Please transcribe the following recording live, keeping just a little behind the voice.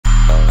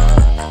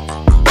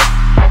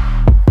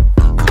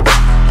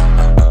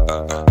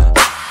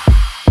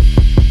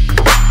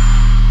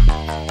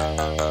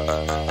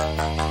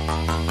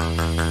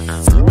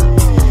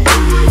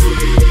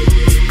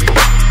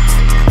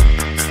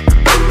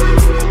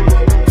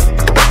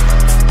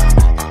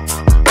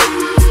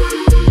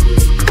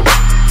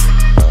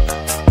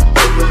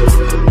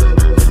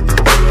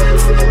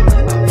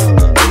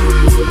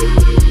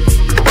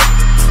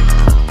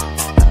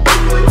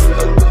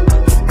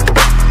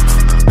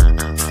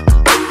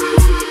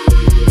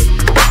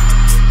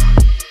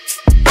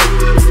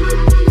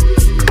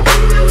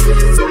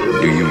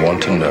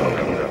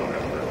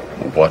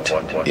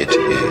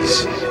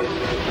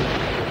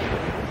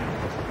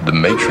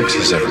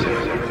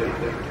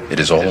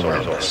is all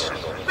around us.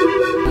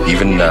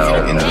 Even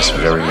now, in this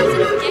very moment,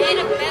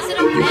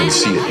 you can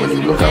see it when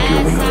you look out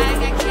your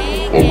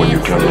window or when you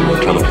turn on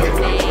your television.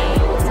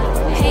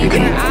 You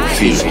can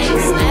feel it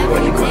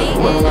when you go to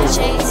work,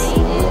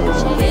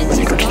 when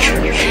you go to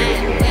church,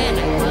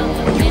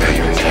 when you pay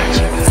your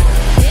taxes.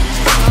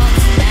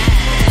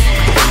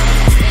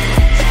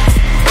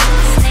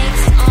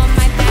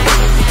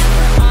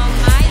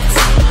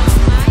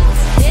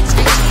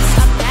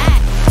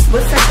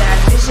 What's up,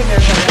 guys? This your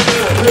girl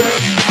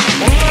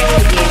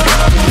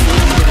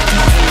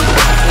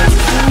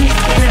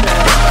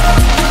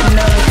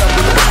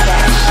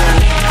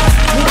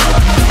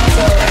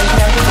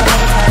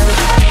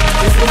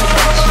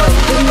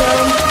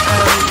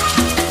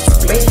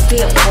from basically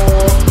a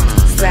fall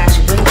 /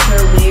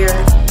 winter wear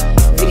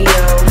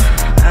video.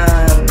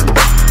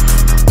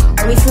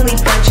 I recently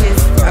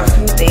purchased a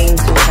few things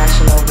from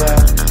Fashion Nova,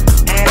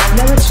 and I've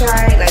never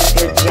tried like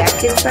their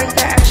jackets like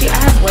that. Actually, I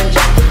have one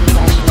jacket from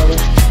Fashion Nova,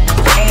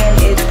 and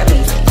it's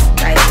amazing.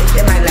 Like, it's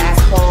in my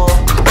last haul.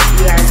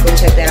 You guys go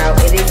check that out.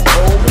 It is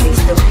old, but they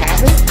still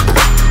have it.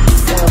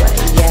 So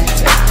yes,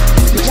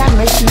 did y'all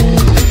miss me?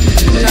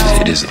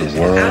 It is the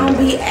world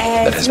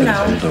that has been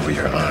pulled over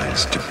your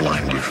eyes to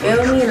blind you from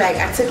feel me? Like,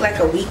 I took like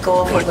a week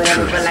off or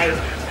whatever, but like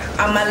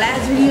my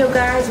last video,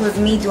 guys, was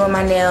me doing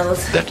my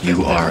nails. That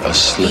you are a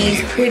slave.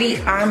 These pretty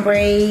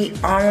ombre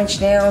orange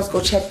nails,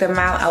 go check them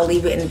out. I'll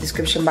leave it in the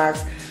description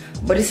box.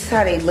 But this is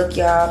how they look,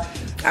 y'all.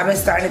 I've been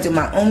starting to do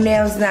my own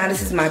nails now.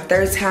 This is my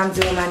 3rd time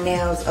doing my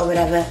nails or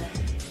whatever.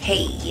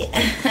 Hey.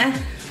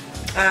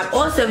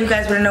 Also, if you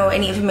guys want to know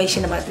any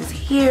information about this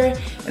hair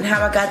and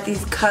how I got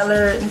these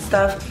color and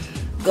stuff,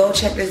 go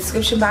check the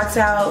description box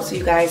out so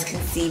you guys can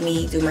see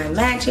me do my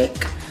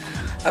magic.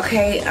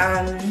 Okay,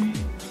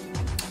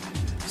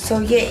 so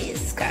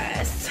yes,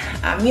 guys.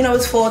 You know,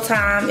 it's fall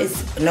time.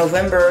 It's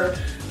November.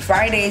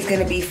 Friday is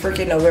gonna be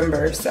freaking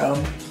November, so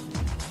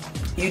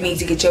you need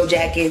to get your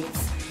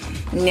jackets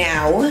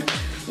now.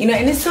 You know,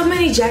 and there's so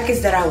many jackets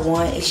that I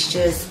want. It's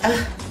just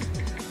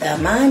the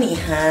money,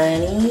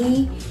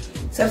 honey.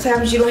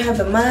 Sometimes you don't have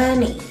the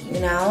money, you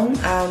know.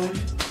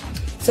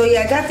 So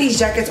yeah, I got these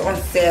jackets on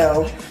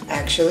sale,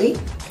 actually.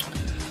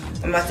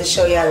 I'm about to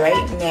show y'all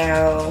right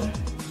now.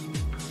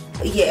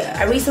 Yeah,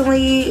 I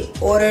recently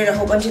ordered a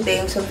whole bunch of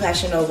things from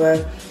Fashion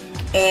Nova,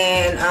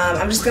 and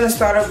I'm just gonna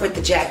start off with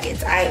the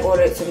jackets. I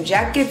ordered some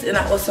jackets and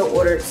I also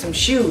ordered some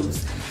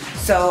shoes.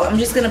 So I'm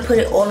just gonna put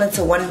it all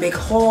into one big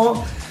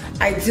haul.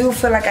 I do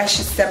feel like I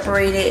should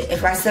separate it.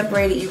 If I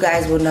separate it, you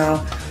guys will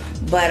know.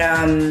 But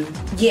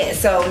yeah,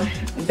 so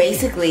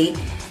basically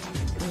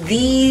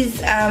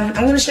these, I'm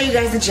gonna show you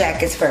guys the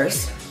jackets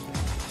first.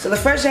 So the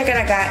first jacket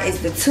I got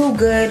is the Too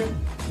Good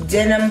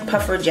denim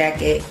puffer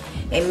jacket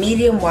in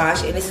medium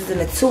wash, and this is in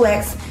the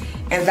 2X,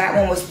 and that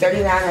one was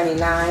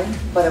 $39.99,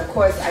 but of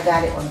course I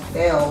got it on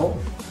sale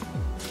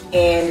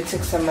and it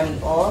took some money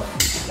off.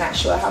 Not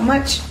sure how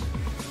much,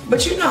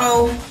 but you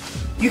know,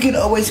 you can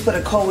always put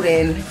a code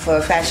in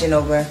for Fashion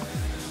Nova.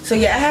 So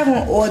yeah, I have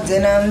on all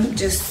denim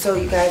just so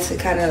you guys can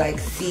kind of like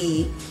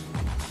see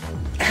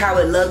how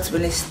it looks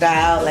when it's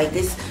styled like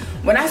this.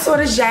 When I saw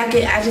this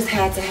jacket, I just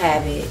had to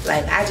have it.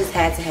 Like, I just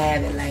had to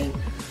have it. Like,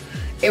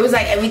 it was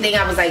like everything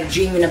I was like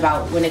dreaming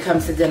about when it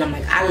comes to denim.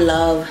 Like, I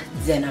love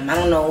denim. I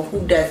don't know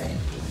who doesn't.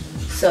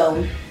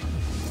 So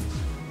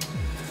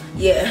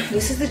yeah,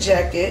 this is the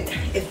jacket.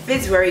 It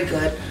fits very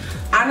good.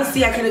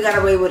 Honestly, I could have got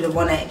away with a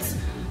 1X,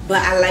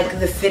 but I like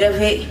the fit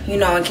of it, you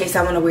know, in case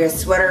I want to wear a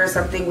sweater or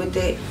something with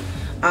it.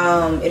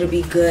 It'll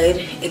be good.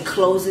 It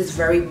closes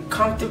very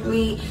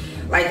comfortably.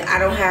 Like, I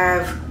don't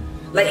have,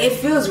 like, it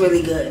feels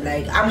really good.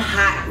 Like, I'm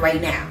hot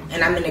right now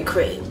and I'm in the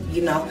crib,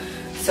 you know.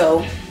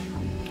 So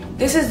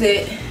this is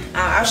it.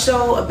 I'll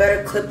show a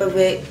better clip of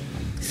it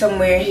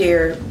somewhere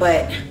here,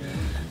 but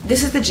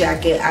this is the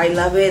jacket. I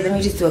love it. Let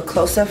me just do a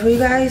close-up for you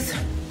guys.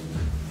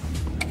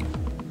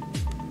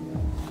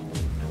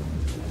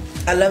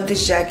 I love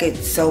this jacket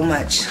so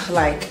much.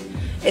 Like,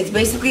 it's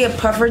basically a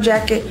puffer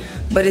jacket,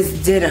 but it's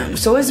denim.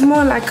 So it's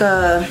more like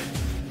a,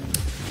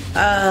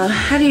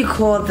 how do you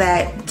call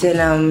that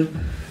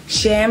denim?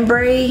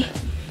 Chambray.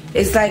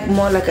 It's like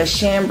more like a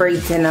chambray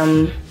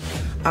denim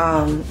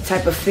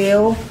type of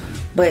feel,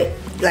 but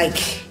like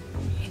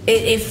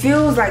it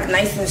feels like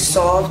nice and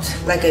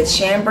soft, like a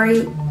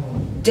chambray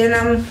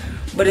denim,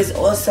 but it's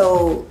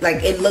also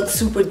like, it looks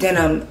super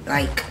denim.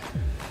 Like,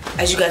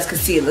 as you guys can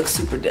see, it looks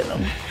super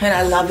denim, and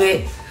I love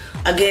it.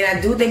 Again,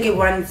 I do think it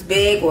runs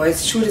big, or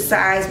it's true to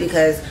size,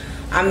 because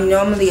I'm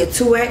normally a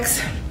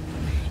 2X,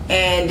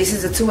 and this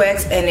is a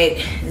 2X, and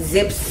it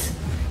zips,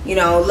 you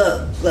know,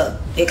 look,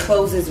 it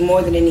closes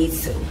more than it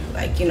needs to.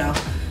 Like, you know,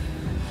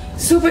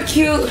 super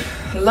cute.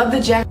 Love the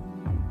jacket.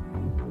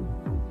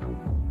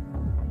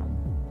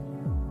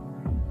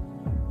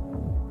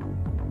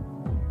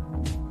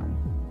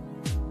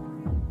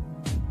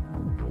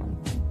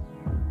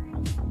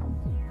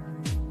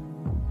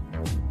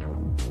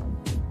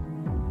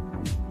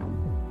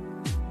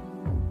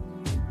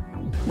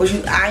 Was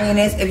you eyeing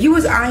this? If you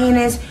was eyeing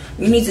this,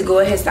 you need to go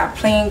ahead and stop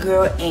playing,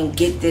 girl, and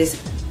get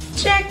this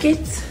jacket.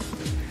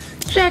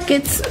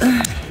 jackets.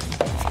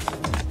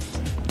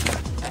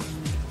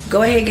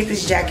 Go ahead and get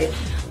this jacket.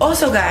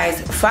 Also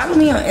guys, follow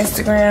me on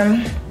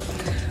Instagram.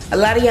 A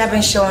lot of y'all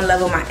been showing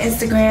love on my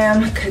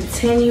Instagram.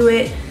 Continue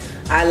it.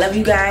 I love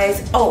you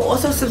guys. Oh,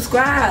 also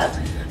subscribe.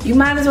 You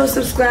might as well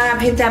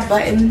subscribe. Hit that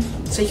button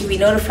so you can be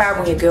notified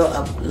when your girl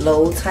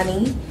uploads,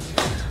 honey.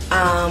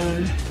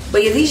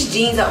 But yeah, these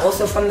jeans are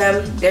also from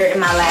them. They're in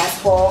my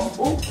last haul.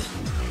 Ooh.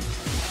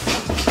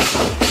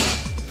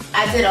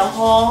 I did a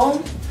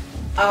haul.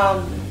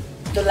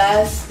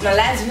 My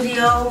last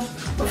video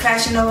with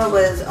Fashion Nova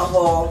was a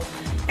haul,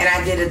 and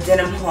I did a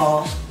denim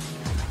haul.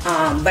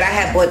 But I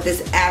had bought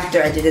this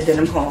after I did a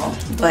denim haul.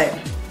 But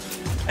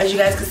as you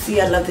guys can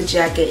see, I love the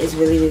jacket. It's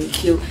really, really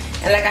cute.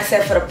 And like I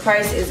said, for the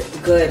price, it's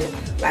good.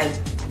 Like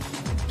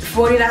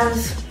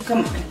 $40,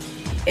 come on.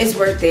 It's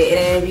worth it.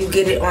 And if you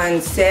get it on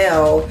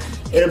sale,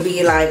 it'll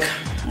be like,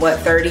 what,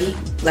 30?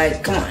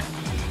 Like, come on.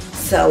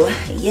 So,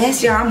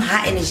 yes, y'all, I'm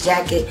hot in this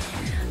jacket.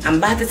 I'm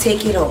about to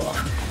take it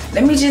off.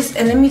 Let me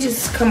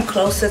just come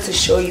closer to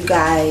show you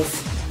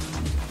guys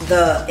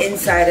the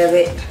inside of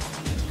it.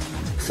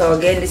 So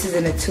again, this is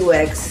in a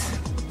 2X.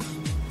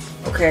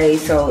 Okay,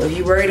 so if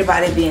you're worried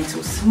about it being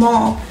too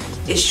small,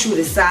 it's true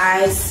to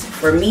size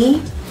for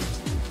me.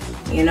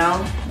 You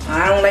know,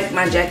 I don't like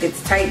my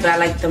jackets tight, but I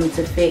like them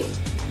to fit.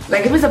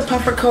 Like if it's a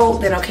puffer coat,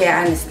 then okay,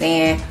 I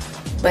understand.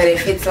 But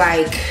if it's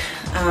like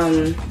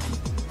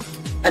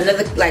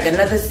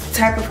another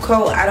type of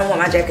coat, I don't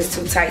want my jackets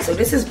too tight. So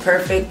this is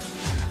perfect.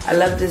 I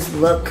love this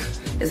look.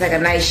 It's like a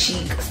nice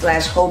chic /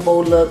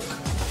 hobo look.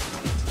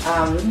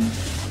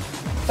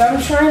 So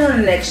I'm trying on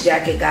the next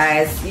jacket,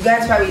 guys. You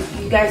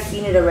guys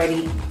seen it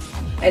already.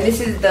 And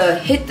this is the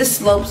Hit the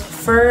Slopes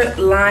fur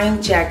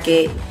lined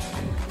jacket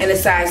in a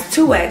size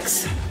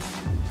 2X.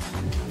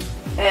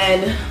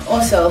 And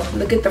also,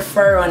 look at the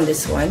fur on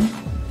this one.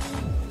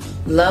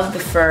 Love the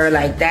fur.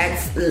 Like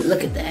that's,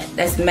 look at that.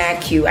 That's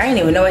mad cute. I didn't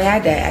even know it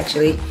had that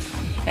actually.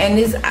 And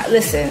this,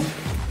 listen,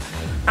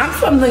 I'm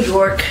from New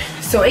York,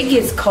 so it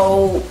gets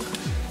cold,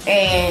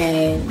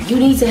 and you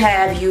need to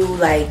have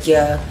like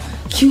your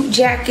cute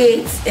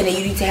jackets, and then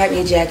you need to have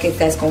your jackets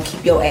that's gonna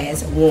keep your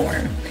ass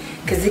warm,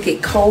 cause it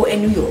get cold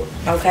in New York.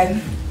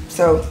 Okay,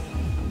 so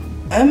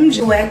I'm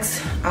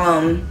 2X.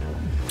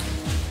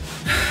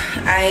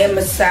 I am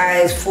a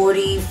size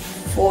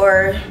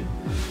 44,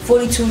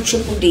 42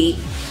 triple D.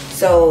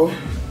 So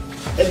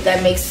if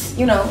that makes,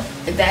 you know,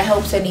 if that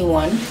helps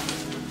anyone.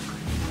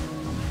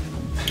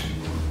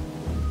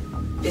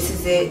 This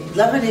is it.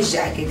 Loving this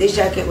jacket. This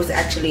jacket was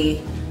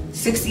actually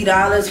 $60,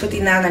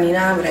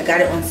 $59.99, but I got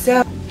it on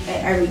sale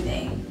and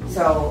everything.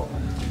 So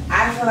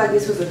I feel like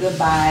this was a good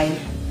buy.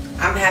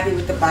 I'm happy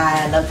with the buy.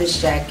 I love this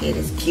jacket.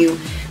 It's cute.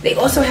 They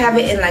also have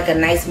it in like a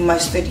nice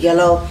mustard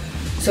yellow.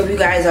 So if you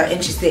guys are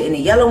interested in the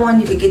yellow one,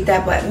 you could get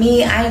that. But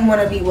me, I didn't want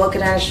to be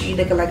walking down the street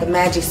looking like a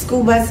magic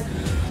school bus.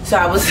 So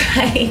I was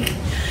like,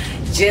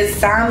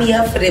 just sign me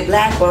up for the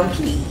black one,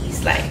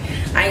 please. Like,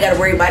 I ain't got to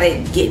worry about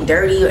it getting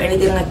dirty or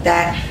anything like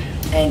that.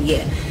 And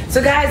yeah,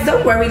 so guys,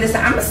 don't worry.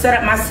 Listen, I'm gonna set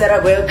up my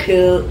setup real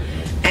cute,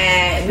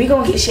 and we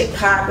gonna get shit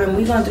popping.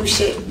 We gonna do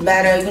shit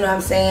better. You know what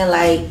I'm saying?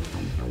 Like,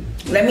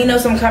 let me know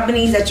some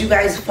companies that you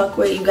guys fuck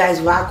with, you guys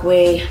rock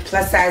with,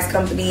 plus size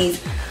companies.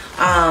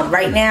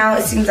 Right now,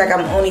 it seems like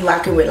I'm only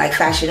rocking with like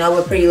Fashion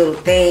Nova, Pretty Little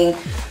Thing.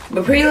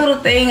 But Pretty Little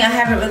Thing, I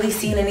haven't really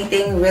seen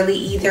anything really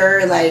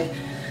either. Like,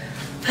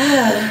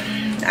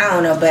 I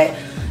don't know, but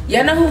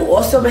y'all know who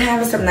also been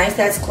having some nice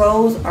ass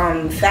clothes?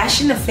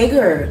 Fashion the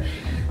Figure.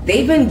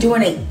 They've been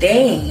doing a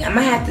thing. I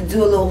might have to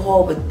do a little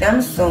haul with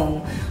them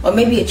soon, or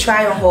maybe a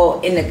try-on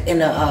haul in the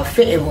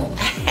fitting room.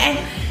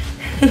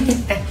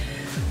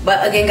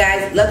 But again,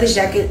 guys, love this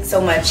jacket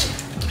so much.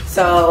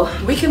 So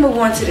we can move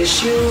on to the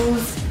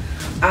shoes.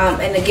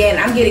 And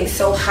again, I'm getting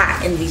so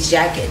hot in these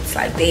jackets.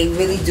 Like, they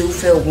really do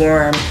feel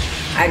warm.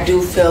 I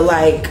do feel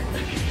like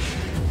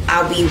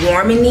I'll be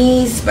warm in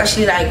these,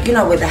 especially like, you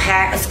know, with a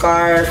hat, a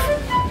scarf,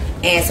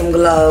 and some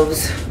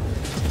gloves.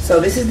 So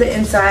this is the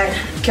inside.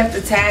 Kept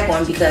the tag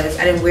on because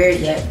I didn't wear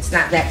it yet. It's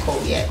not that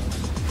cold yet.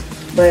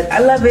 But I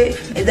love it.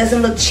 It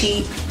doesn't look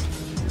cheap.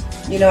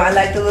 You know, I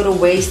like the little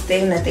waist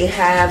thing that they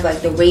have,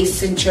 like the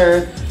waist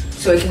cincher,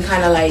 so it can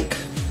kind of like,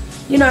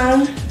 you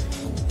know,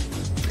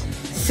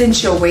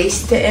 cinch your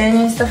waist to end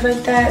and stuff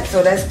like that.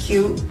 So that's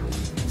cute.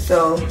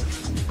 So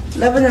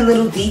loving the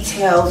little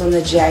details on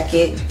the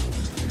jacket.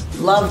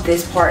 Love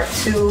this part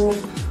too.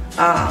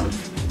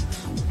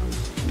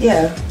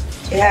 Yeah,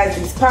 it has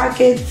these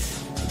pockets.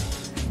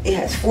 It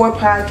has 4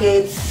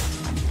 pockets.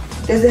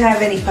 Doesn't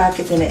have any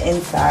pockets in the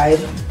inside.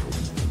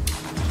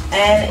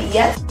 And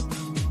yes,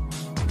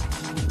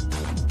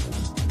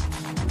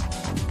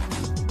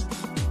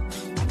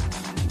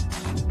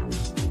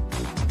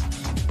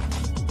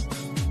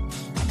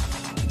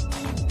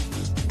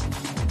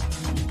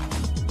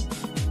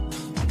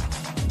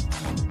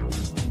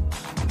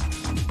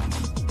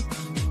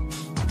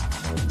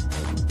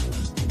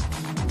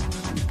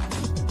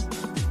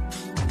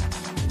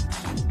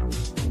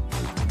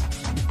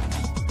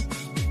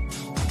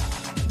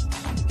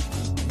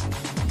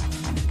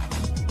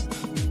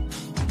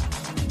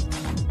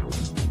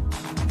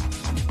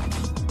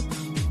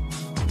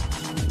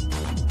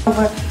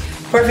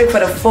 Perfect for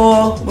the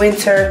fall,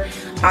 winter.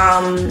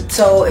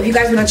 So if you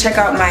guys want to check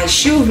out my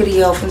shoe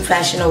video from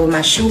Fashion Over,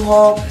 my shoe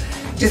haul,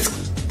 just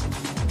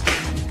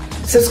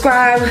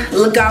subscribe,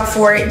 look out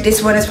for it.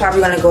 This one is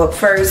probably going to go up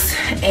first.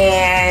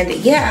 And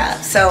yeah,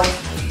 so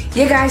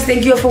yeah guys,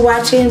 thank you for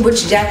watching.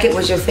 Which jacket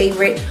was your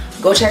favorite?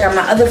 Go check out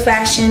my other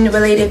fashion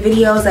related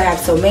videos. I have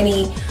so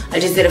many. I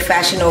just did a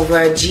Fashion Over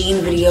a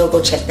jean video.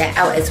 Go check that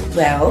out as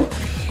well.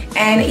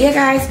 And yeah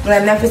guys,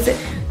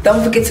 GlamNefercent.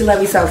 Don't forget to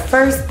love yourself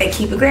first and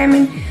keep it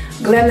glamming.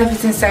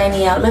 GlamNefercent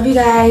signing out. Love you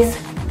guys.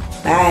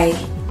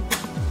 Bye.